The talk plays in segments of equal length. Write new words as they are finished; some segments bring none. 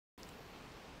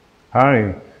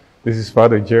Hi, this is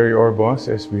Father Jerry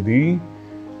Orbos, SVD,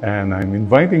 and I'm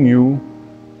inviting you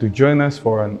to join us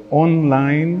for an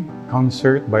online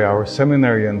concert by our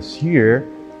seminarians here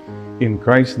in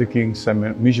Christ the King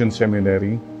Mission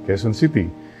Seminary, Quezon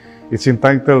City. It's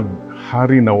entitled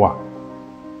Harinawa.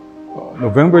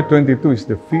 November 22 is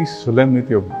the feast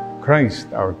solemnity of Christ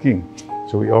our King.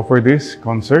 So we offer this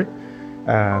concert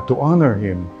to honor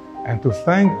Him and to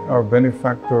thank our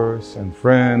benefactors and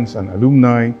friends and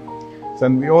alumni.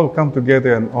 And we all come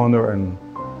together and honor and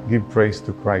give praise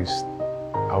to Christ,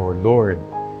 our Lord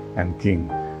and King.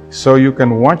 So you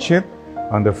can watch it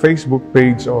on the Facebook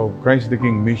page of Christ the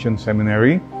King Mission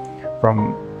Seminary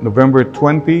from November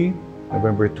 20,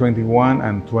 November 21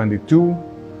 and 22,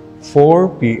 4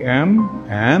 p.m.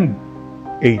 and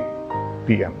 8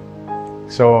 p.m.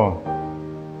 So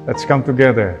let's come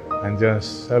together and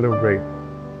just celebrate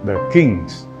the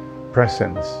King's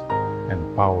presence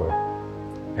and power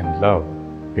and love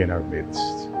in our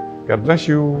midst. God bless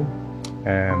you,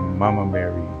 and Mama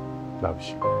Mary loves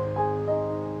you.